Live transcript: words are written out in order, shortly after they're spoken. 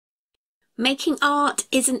Making art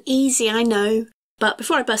isn't easy, I know, but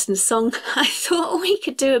before I burst into song, I thought we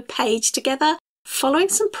could do a page together following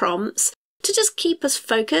some prompts to just keep us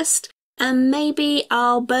focused, and maybe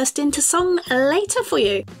I'll burst into song later for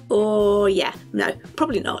you. Or yeah, no,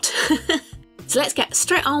 probably not. So let's get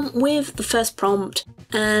straight on with the first prompt,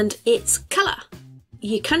 and it's colour.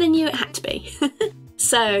 You kind of knew it had to be.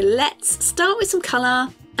 So let's start with some colour,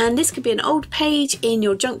 and this could be an old page in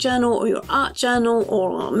your junk journal or your art journal,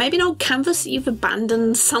 or maybe an old canvas that you've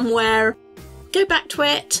abandoned somewhere. Go back to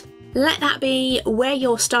it, let that be where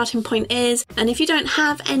your starting point is, and if you don't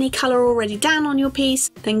have any colour already down on your piece,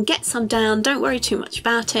 then get some down, don't worry too much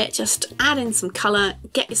about it, just add in some colour,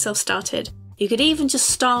 get yourself started. You could even just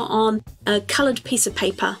start on a coloured piece of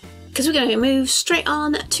paper, because we're going to move straight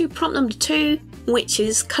on to prompt number 2, which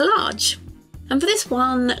is collage. And for this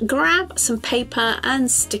one, grab some paper and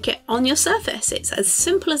stick it on your surface. It's as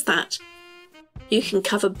simple as that. You can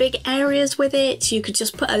cover big areas with it, you could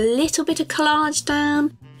just put a little bit of collage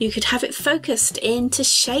down, you could have it focused into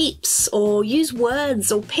shapes or use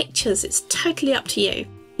words or pictures, it's totally up to you.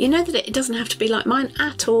 You know that it doesn't have to be like mine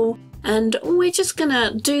at all, and we're just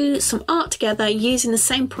gonna do some art together using the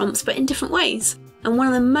same prompts but in different ways. And one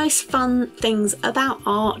of the most fun things about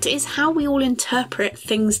art is how we all interpret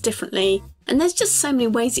things differently. And there's just so many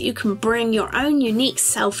ways that you can bring your own unique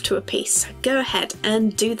self to a piece. So go ahead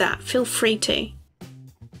and do that, feel free to.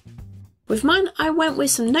 With mine, I went with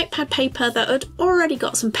some notepad paper that had already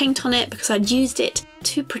got some paint on it because I'd used it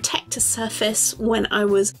to protect a surface when I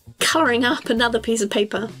was colouring up another piece of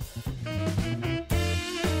paper.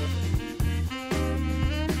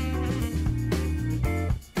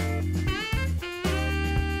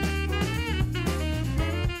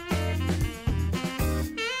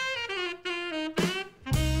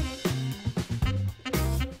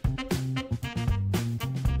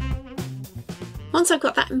 Once I've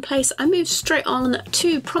got that in place, I move straight on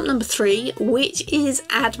to prompt number 3, which is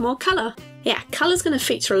add more colour. Yeah, colour's going to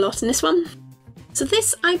feature a lot in this one. So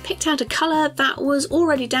this, I picked out a colour that was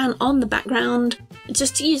already down on the background,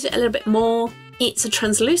 just to use it a little bit more. It's a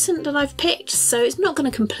translucent that I've picked, so it's not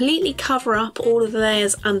going to completely cover up all of the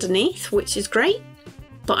layers underneath, which is great.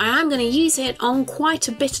 But I am going to use it on quite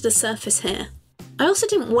a bit of the surface here. I also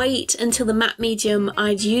didn't wait until the matte medium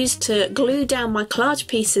I'd used to glue down my collage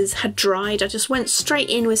pieces had dried, I just went straight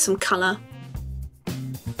in with some colour.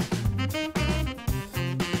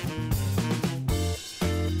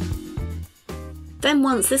 Then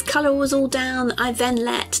once this colour was all down, I then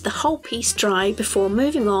let the whole piece dry before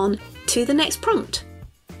moving on to the next prompt.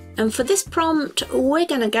 And for this prompt, we're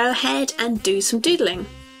going to go ahead and do some doodling.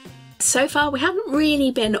 So far we haven't really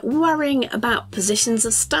been worrying about positions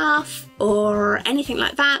of stuff or anything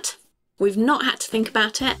like that. We've not had to think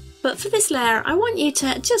about it, but for this layer I want you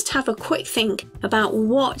to just have a quick think about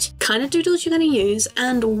what kind of doodles you're going to use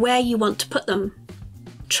and where you want to put them.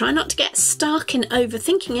 Try not to get stuck in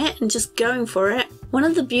overthinking it and just going for it. One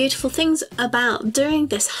of the beautiful things about doing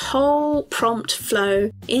this whole prompt flow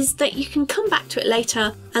is that you can come back to it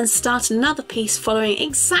later and start another piece following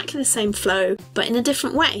exactly the same flow but in a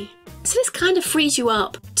different way. So this kind of frees you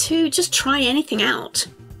up to just try anything out.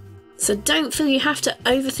 So don't feel you have to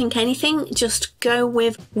overthink anything, just go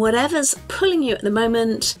with whatever's pulling you at the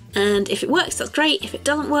moment, and if it works, that's great. If it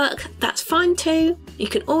doesn't work, that's fine too. You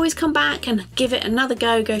can always come back and give it another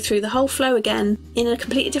go through the whole flow again in a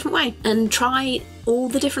completely different way and try all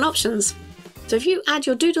the different options. So if you add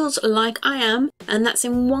your doodles like I am, and that's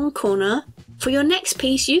in one corner, for your next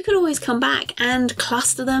piece you could always come back and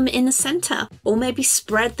cluster them in the centre, or maybe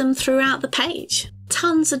spread them throughout the page.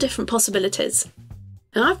 Tons of different possibilities.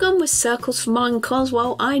 Now I've gone with circles for mine because,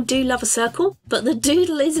 well, I do love a circle, but the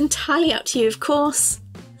doodle is entirely up to you, of course.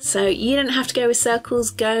 So you don't have to go with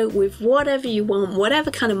circles, go with whatever you want,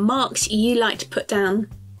 whatever kind of marks you like to put down.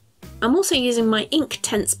 I'm also using my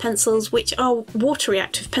Inktense pencils, which are water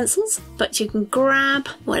reactive pencils, but you can grab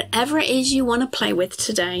whatever it is you want to play with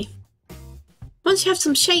today. Once you have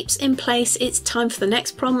some shapes in place, it's time for the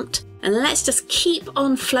next prompt, and let's just keep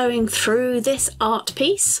on flowing through this art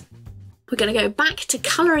piece. We're going to go back to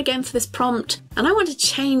colour again for this prompt, and I want to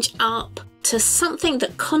change up to something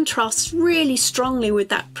that contrasts really strongly with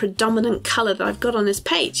that predominant colour that I've got on this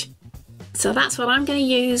page. So that's what I'm going to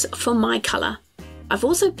use for my colour. I've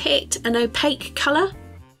also picked an opaque colour,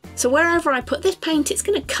 so wherever I put this paint it's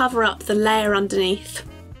going to cover up the layer underneath.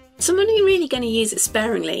 So I'm only really going to use it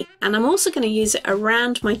sparingly, and I'm also going to use it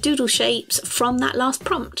around my doodle shapes from that last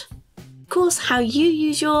prompt. Of course, how you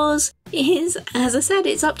use yours is, as I said,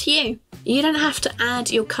 it's up to you. You don't have to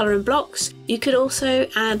add your colour in blocks, you could also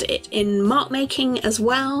add it in mark making as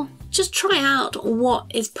well. Just try out what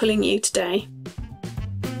is pulling you today.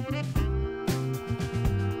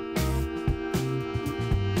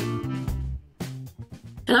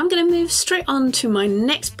 And I'm going to move straight on to my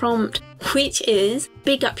next prompt, which is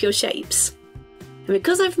big up your shapes. And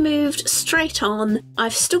because I've moved straight on,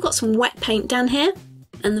 I've still got some wet paint down here.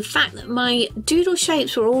 And the fact that my doodle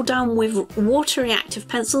shapes were all done with water reactive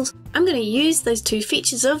pencils, I'm going to use those two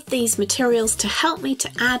features of these materials to help me to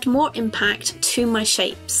add more impact to my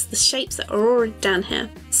shapes, the shapes that are already down here.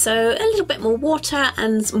 So a little bit more water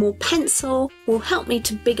and more pencil will help me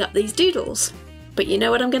to big up these doodles. But you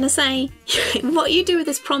know what I'm going to say? What you do with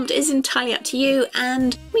this prompt is entirely up to you,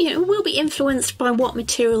 and will be influenced by what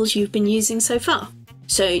materials you've been using so far.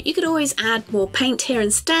 So you could always add more paint here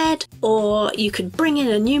instead, or you could bring in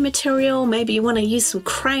a new material. Maybe you want to use some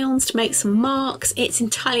crayons to make some marks. It's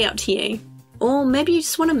entirely up to you. Or maybe you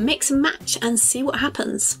just want to mix and match and see what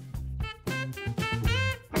happens.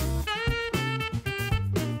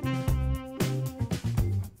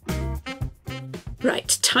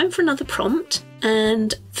 Right, time for another prompt,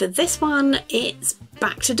 and for this one it's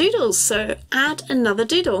back to doodles, so add another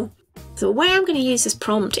doodle. So the way I'm going to use this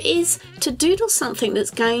prompt is to doodle something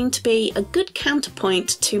that's going to be a good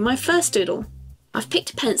counterpoint to my first doodle. I've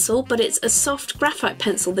picked a pencil, but it's a soft graphite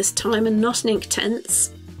pencil this time and not an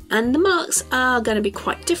Inktense. And the marks are going to be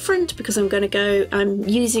quite different because I'm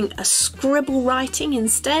using a scribble writing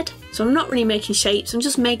instead. So I'm not really making shapes, I'm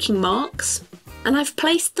just making marks. And I've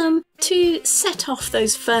placed them to set off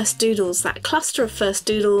those first doodles, that cluster of first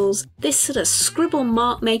doodles. This sort of scribble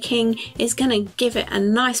mark making is going to give it a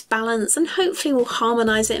nice balance and hopefully will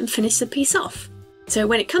harmonise it and finish the piece off. So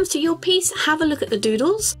when it comes to your piece, have a look at the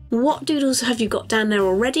doodles. What doodles have you got down there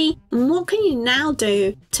already? And what can you now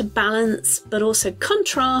do to balance but also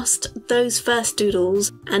contrast those first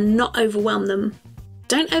doodles and not overwhelm them?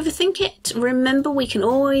 Don't overthink it. Remember, we can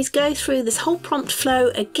always go through this whole prompt flow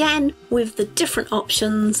again with the different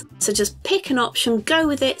options. So just pick an option, go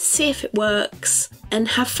with it, see if it works, and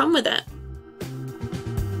have fun with it.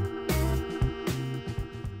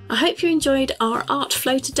 I hope you enjoyed our art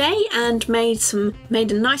flow today and made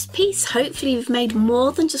a nice piece. Hopefully you've made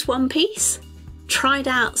more than just one piece. Tried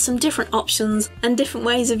out some different options and different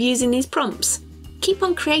ways of using these prompts. Keep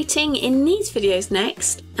on creating in these videos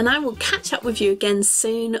next, and I will catch up with you again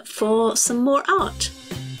soon for some more art.